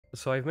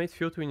So I've made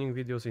few twinning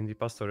videos in the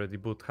past already,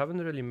 but haven't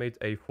really made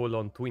a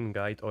full-on twin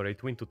guide or a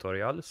twin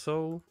tutorial,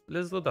 so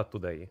let's do that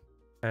today.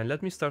 And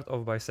let me start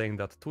off by saying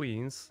that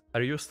tweens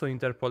are used to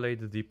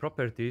interpolate the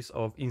properties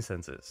of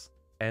instances.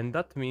 And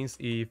that means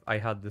if I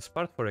had this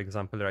part, for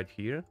example, right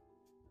here,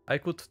 I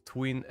could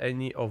twin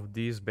any of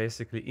these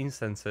basically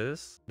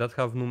instances that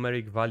have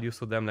numeric values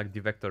to them, like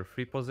the vector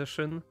free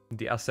position,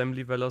 the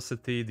assembly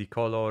velocity, the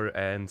color,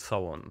 and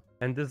so on.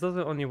 And this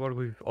doesn't only work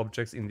with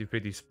objects in the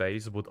 3D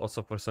space, but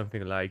also for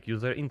something like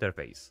user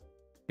interface.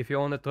 If you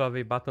wanted to have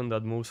a button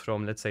that moves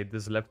from, let's say,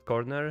 this left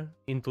corner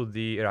into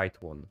the right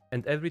one,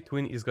 and every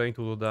twin is going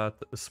to do that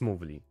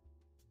smoothly.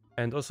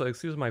 And also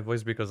excuse my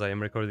voice because I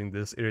am recording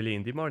this early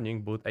in the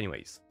morning, but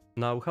anyways.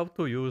 Now, how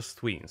to use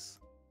tweens.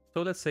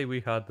 So let's say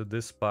we had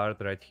this part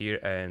right here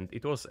and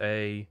it was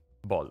a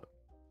ball.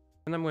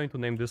 And I'm going to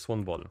name this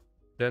one ball.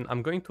 Then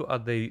I'm going to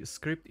add a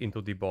script into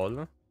the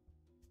ball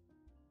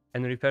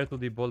and refer to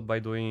the ball by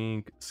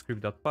doing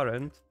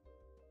script.parent.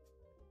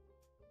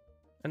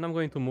 And I'm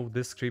going to move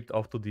this script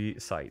off to the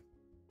side.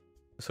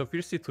 So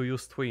firstly, to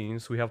use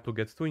tweens, we have to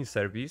get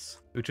TweenService,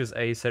 which is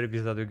a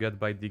service that you get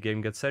by the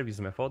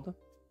gameGetService method.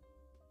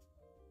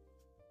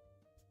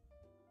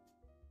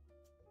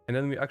 And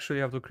then we actually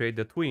have to create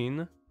the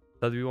tween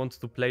that we want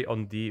to play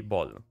on the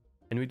ball.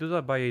 And we do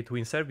that by a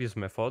TweenService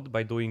method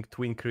by doing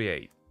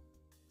tweenCreate.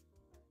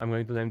 I'm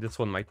going to name this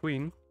one my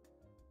tween.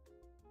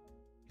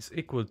 Is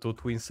equal to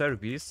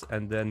TweenService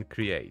and then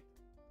create.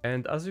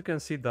 And as you can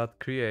see, that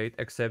create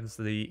accepts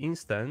the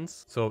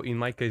instance, so in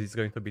my case it's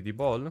going to be the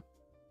ball,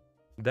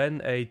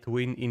 then a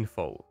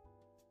tweenInfo.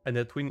 And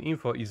the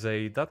tweenInfo is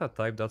a data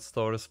type that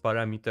stores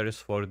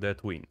parameters for the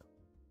tween.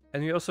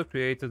 And we also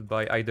create it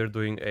by either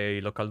doing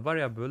a local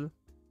variable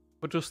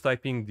or just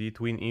typing the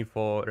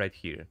tweenInfo right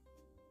here.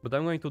 But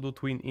I'm going to do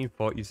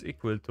tweenInfo is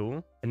equal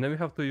to, and then we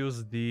have to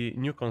use the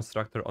new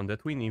constructor on the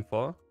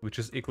tweenInfo, which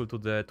is equal to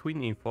the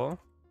tweenInfo.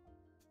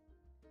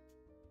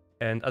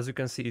 And as you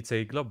can see, it's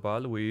a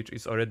global, which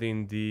is already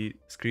in the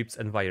scripts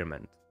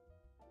environment.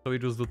 So we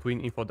just do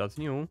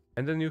tweenInfo.new,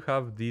 and then you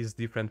have these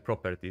different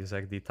properties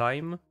like the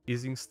time,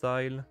 easing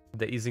style,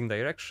 the easing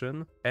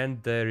direction,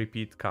 and the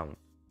repeat count.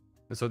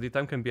 So the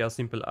time can be as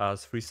simple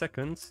as 3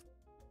 seconds,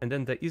 and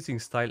then the easing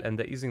style and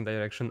the easing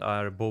direction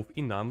are both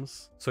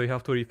enums, so you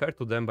have to refer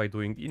to them by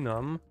doing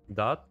enum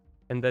dot,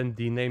 and then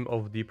the name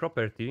of the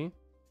property,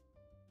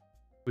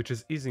 which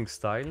is easing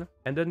style,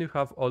 and then you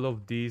have all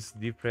of these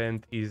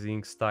different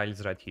easing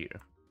styles right here.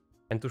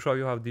 And to show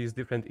you how these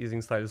different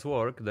easing styles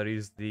work, there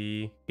is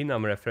the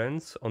enum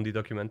reference on the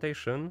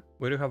documentation,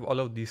 where you have all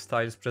of these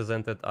styles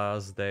presented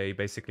as they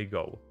basically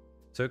go.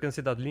 So you can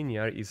see that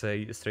linear is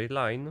a straight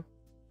line,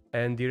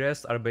 and the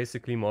rest are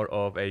basically more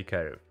of a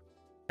curve.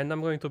 And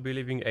I'm going to be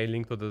leaving a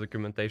link to the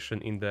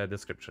documentation in the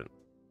description.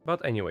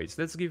 But anyways,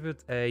 let's give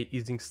it a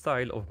easing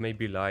style of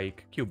maybe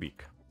like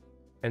cubic.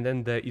 And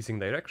then the easing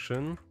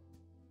direction,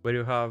 where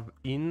you have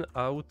in,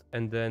 out,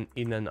 and then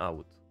in and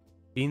out.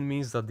 In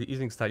means that the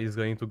easing style is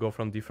going to go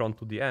from the front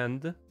to the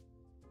end.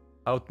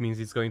 Out means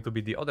it's going to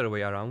be the other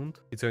way around.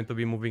 It's going to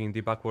be moving in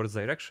the backwards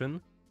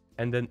direction.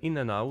 And then in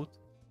and out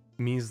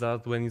means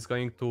that when it's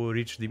going to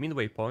reach the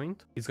midway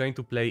point, it's going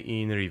to play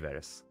in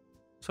reverse.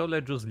 So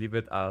let's just leave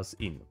it as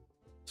in.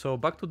 So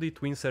back to the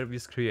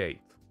TweenService create.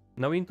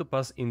 Now we need to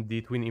pass in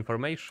the tween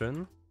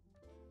information,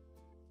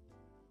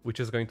 which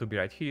is going to be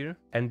right here,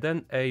 and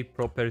then a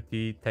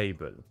property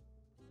table.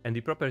 And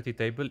the property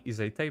table is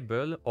a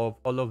table of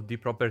all of the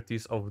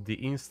properties of the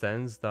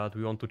instance that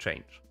we want to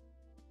change.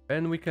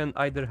 And we can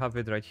either have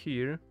it right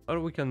here,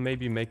 or we can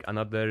maybe make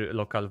another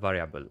local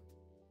variable.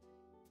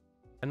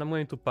 And I'm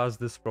going to pass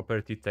this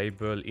property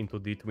table into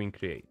the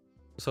tweenCreate.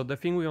 So the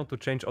thing we want to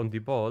change on the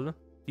ball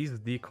is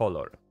the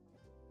color.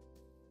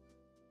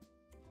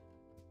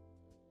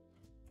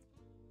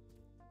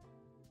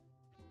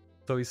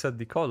 So we set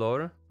the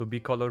color to be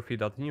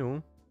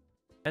color_free.new,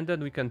 and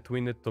then we can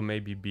tween it to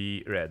maybe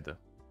be red.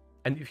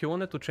 And if you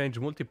wanted to change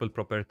multiple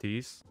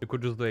properties, you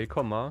could just do a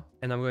comma,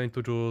 and I'm going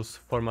to just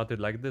format it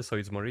like this so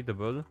it's more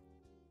readable,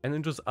 and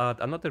then just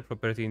add another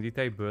property in the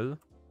table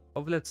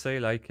of, let's say,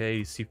 like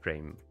a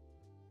C-frame,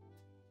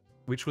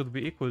 which would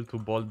be equal to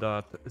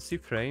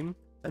ball.cframe,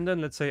 and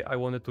then let's say I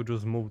wanted to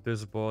just move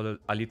this ball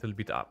a little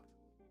bit up.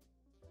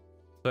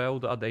 So I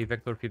would add a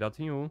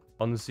vector_free.new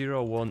on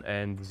 0, 1,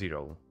 and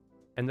 0.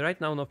 And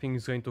right now nothing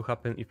is going to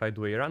happen if I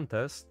do a run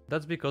test.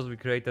 That's because we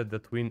created the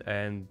tween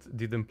and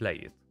didn't play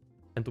it.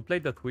 And to play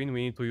the tween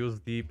we need to use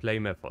the play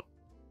method.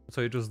 So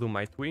you just do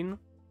my tween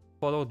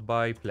followed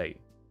by play.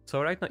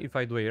 So right now if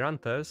I do a run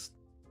test,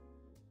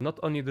 not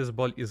only this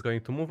ball is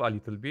going to move a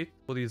little bit,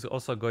 but it's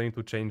also going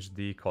to change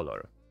the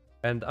color.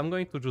 And I'm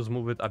going to just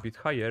move it a bit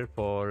higher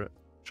for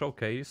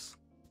showcase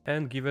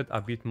and give it a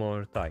bit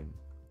more time.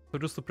 So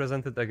just to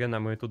present it again,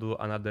 I'm going to do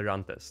another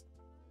run test.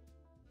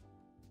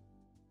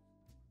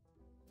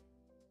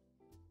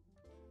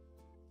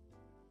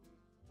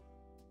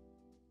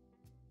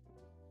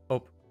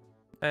 Oh,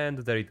 and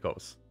there it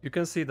goes. You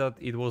can see that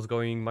it was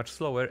going much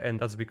slower, and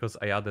that's because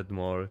I added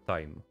more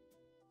time.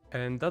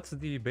 And that's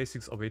the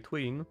basics of a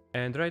tween.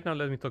 And right now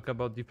let me talk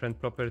about different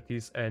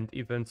properties and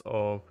events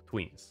of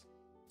tweens.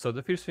 So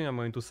the first thing I'm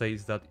going to say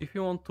is that if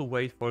you want to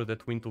wait for the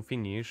tween to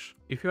finish,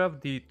 if you have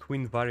the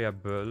tween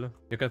variable,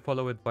 you can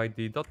follow it by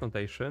the dot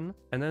notation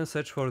and then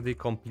search for the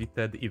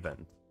completed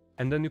event.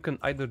 And then you can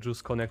either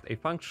just connect a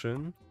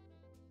function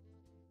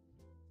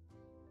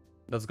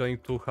that's going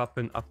to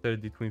happen after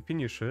the tween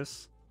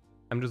finishes.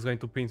 I'm just going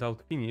to print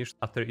out finished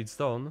after it's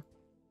done.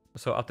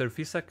 So after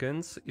 3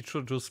 seconds, it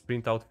should just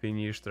print out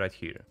finished right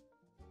here.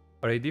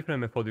 Or a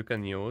different method you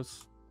can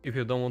use, if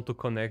you don't want to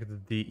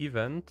connect the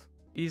event,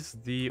 is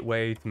the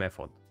wait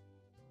method.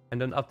 And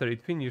then after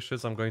it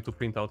finishes, I'm going to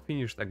print out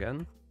finished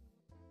again,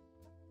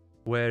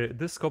 where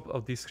this scope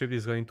of this script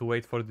is going to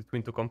wait for the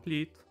tween to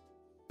complete.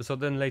 So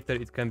then later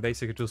it can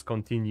basically just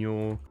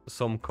continue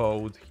some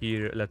code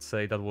here, let's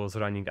say, that was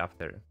running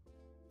after.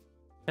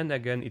 And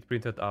again, it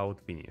printed out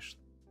finished.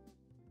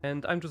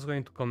 And I'm just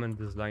going to comment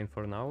this line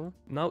for now.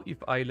 Now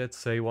if I, let's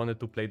say, wanted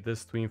to play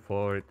this tween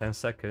for 10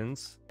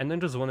 seconds, and then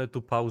just wanted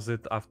to pause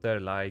it after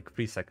like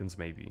 3 seconds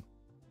maybe.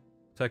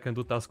 So I can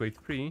do task wait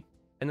 3,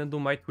 and then do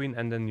my tween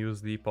and then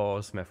use the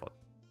pause method.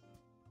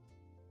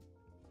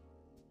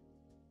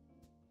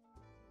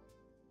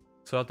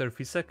 So after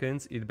 3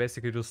 seconds, it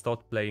basically just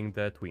stopped playing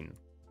the tween.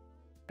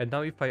 And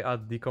now if I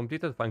add the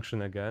completed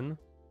function again,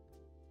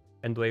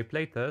 and do a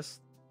playtest,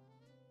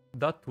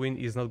 that tween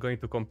is not going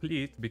to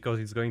complete because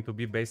it's going to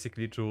be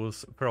basically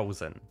just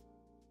frozen.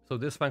 So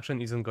this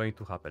function isn't going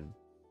to happen.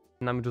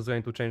 And I'm just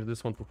going to change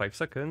this one to 5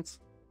 seconds.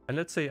 And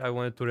let's say I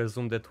wanted to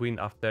resume the tween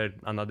after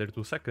another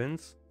 2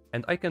 seconds.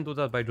 And I can do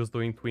that by just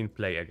doing tween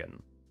play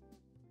again.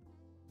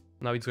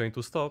 Now it's going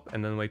to stop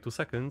and then wait 2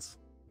 seconds.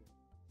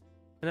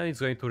 And then it's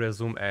going to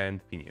resume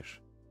and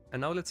finish. And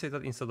now let's say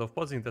that instead of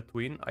pausing the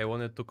tween, I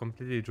wanted to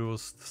completely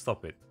just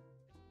stop it.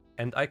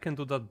 And I can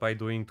do that by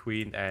doing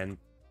tween and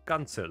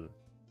cancel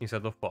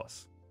instead of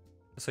pause.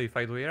 So if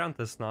I do a run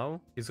test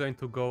now, it's going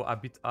to go a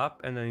bit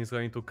up and then it's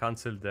going to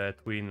cancel the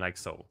tween like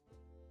so.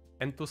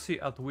 And to see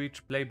at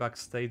which playback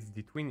state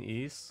the tween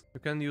is, you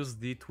can use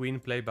the tween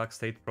playback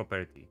state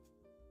property.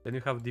 Then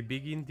you have the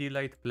begin,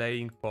 delayed,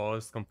 playing,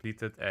 pause,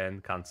 completed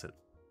and cancelled.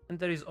 And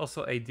there is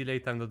also a delay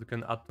time that you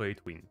can add to a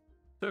tween.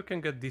 So you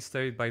can get this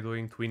state by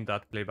doing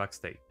tween.playback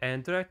state.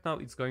 And right now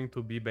it's going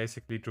to be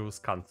basically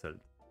just cancelled.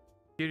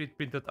 Here it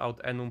printed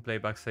out enum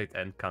playback state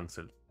and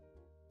cancelled.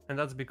 And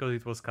that's because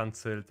it was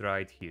cancelled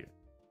right here.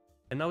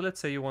 And now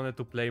let's say you wanted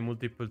to play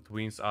multiple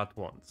tweens at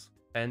once.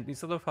 And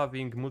instead of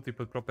having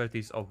multiple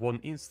properties of one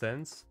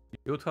instance,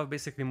 you would have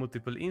basically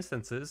multiple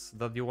instances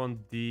that you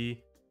want the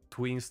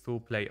tweens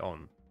to play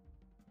on.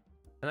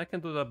 And I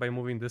can do that by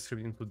moving this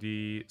script into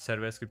the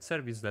server script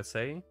service, let's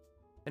say,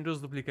 and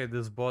just duplicate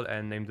this ball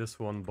and name this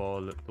one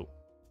ball2.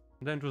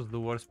 Then just do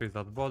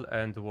workspace.ball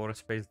and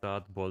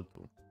workspace.ball2.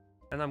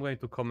 And I'm going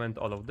to comment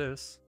all of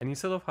this. And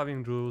instead of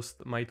having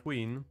just my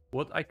tween,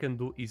 what I can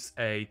do is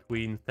a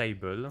tween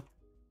table,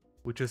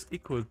 which is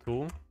equal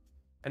to,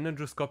 and then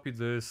just copy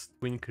this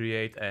tween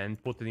create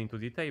and put it into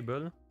the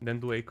table, then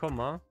do a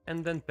comma,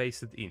 and then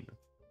paste it in.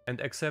 And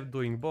except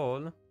doing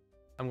ball,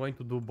 I'm going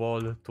to do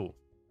ball2.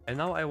 And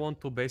now I want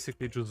to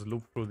basically just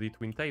loop through the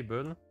tween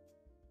table,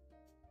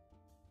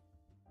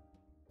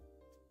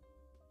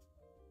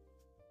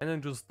 and then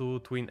just do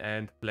tween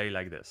and play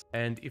like this.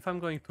 And if I'm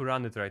going to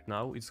run it right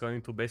now, it's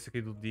going to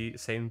basically do the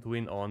same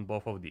tween on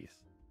both of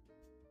these.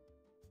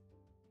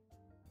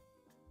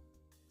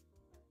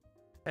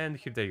 And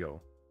here they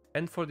go.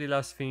 And for the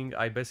last thing,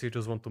 I basically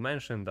just want to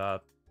mention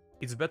that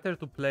it's better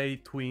to play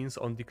tweens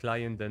on the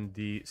client than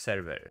the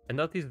server. And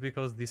that is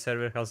because the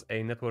server has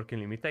a networking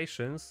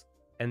limitations,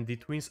 and the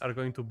tweens are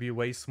going to be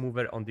way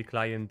smoother on the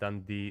client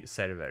than the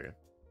server.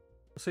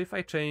 So if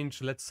I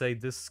change, let's say,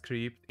 this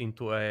script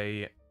into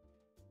a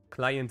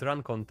client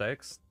run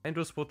context and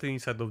just put it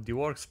inside of the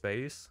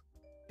workspace,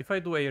 if I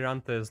do a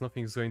run test,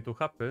 nothing is going to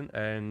happen,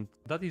 and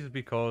that is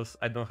because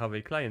I don't have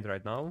a client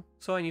right now,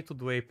 so I need to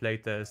do a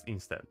playtest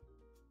instead.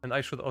 And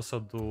I should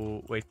also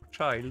do wait for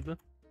child,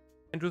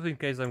 and just in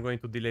case I'm going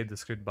to delay the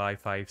script by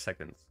 5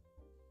 seconds.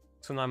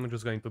 So now I'm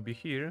just going to be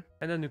here,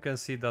 and then you can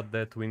see that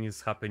the tween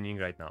is happening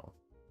right now.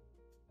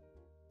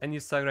 And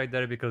it's stuck right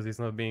there because it's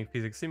not being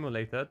physics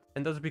simulated,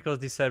 and that's because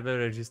the server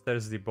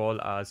registers the ball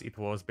as it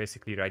was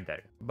basically right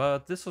there.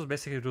 But this was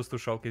basically just to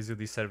showcase you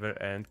the server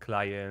and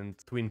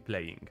client tween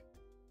playing.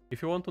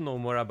 If you want to know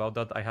more about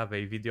that, I have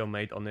a video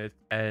made on it,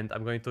 and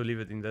I'm going to leave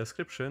it in the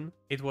description.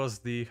 It was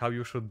the how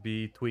you should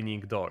be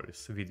tweening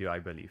doors video, I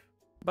believe.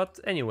 But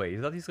anyway,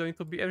 that is going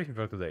to be everything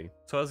for today.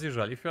 So as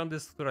usual, if you found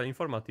this tutorial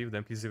informative,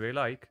 then please leave a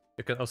like.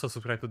 You can also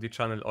subscribe to the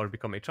channel or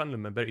become a channel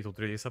member, it would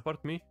really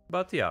support me.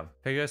 But yeah,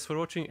 thank you guys for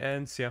watching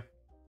and see ya.